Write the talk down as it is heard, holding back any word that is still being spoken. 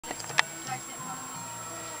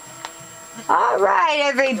All right,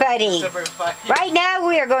 everybody. Right now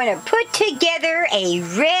we are going to put together a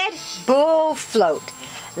Red Bull float.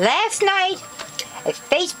 Last night, a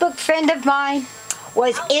Facebook friend of mine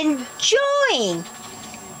was enjoying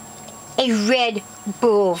a Red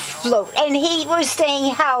Bull float, and he was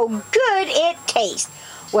saying how good it tastes.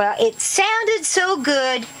 Well, it sounded so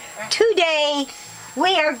good. Today,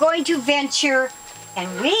 we are going to venture,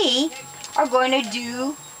 and we are going to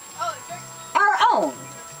do our own.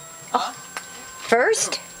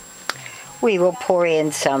 First, we will pour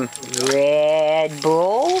in some Red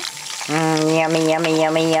Bull. Yummy, yummy,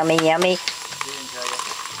 yummy, yummy, yummy.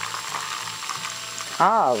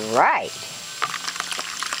 All right.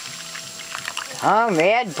 Some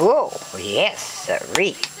Red Bull. Yes,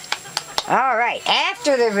 sirree. All right.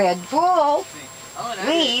 After the Red Bull,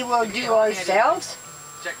 we will do ourselves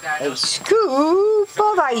a scoop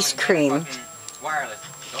of ice cream.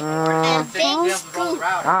 Oh,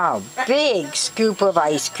 big scoop of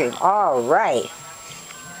ice cream. All right.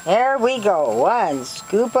 There we go. One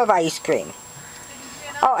scoop of ice cream.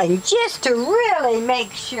 Oh, and just to really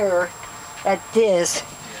make sure that this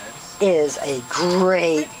is a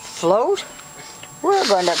great float, we're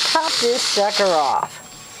going to top this sucker off.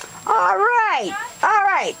 All right. All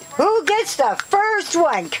right. Who gets the first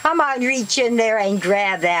one? Come on, reach in there and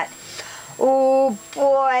grab that. Oh,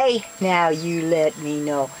 boy. Now you let me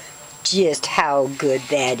know just how good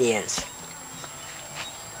that is.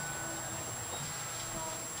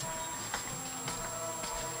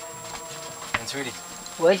 And sweetie,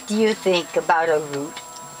 what do you think about a root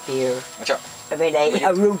beer? I mean,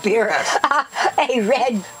 a root beer. A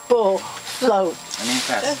Red Bull float.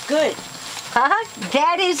 That's good. Huh?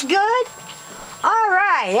 That is good? All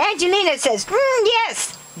right. Angelina says,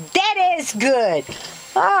 yes, that is good.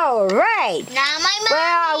 All right. Now my mommy. Well,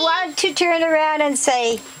 I want to turn around and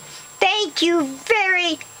say thank you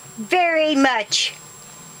very, very much,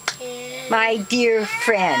 my dear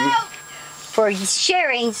friend, for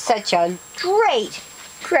sharing such a great.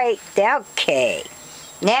 Okay.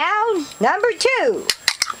 Now, number 2.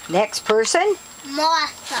 Next person.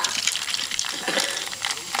 Martha.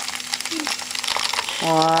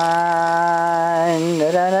 1.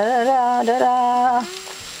 Da-da-da-da-da-da.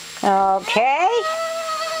 Okay.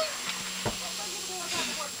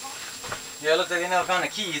 Yeah, it looks like they never found the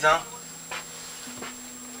keys, huh?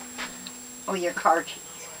 Oh, your car keys.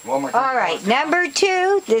 One more. All right, number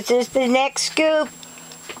 2. This is the next scoop.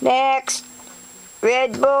 Next,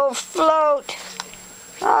 Red Bull float.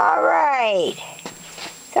 All right.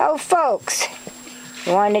 So, folks,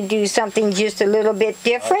 you want to do something just a little bit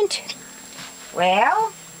different?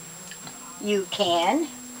 Well, you can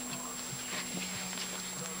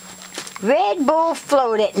Red Bull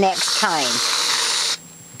float it next time.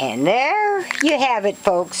 And there you have it,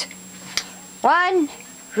 folks. 1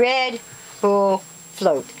 Red Bull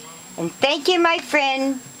float. And thank you, my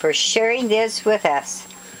friend, for sharing this with us.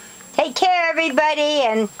 Take care, everybody,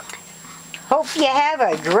 and hope you have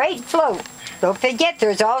a great float. Don't forget,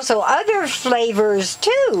 there's also other flavors,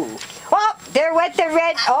 too. Oh, there went the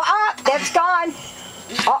red. Oh, that's gone.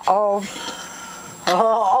 Uh-oh.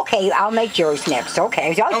 Oh, okay, I'll make yours next.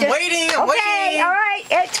 Okay. I'm waiting. Okay, all right,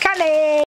 it's coming.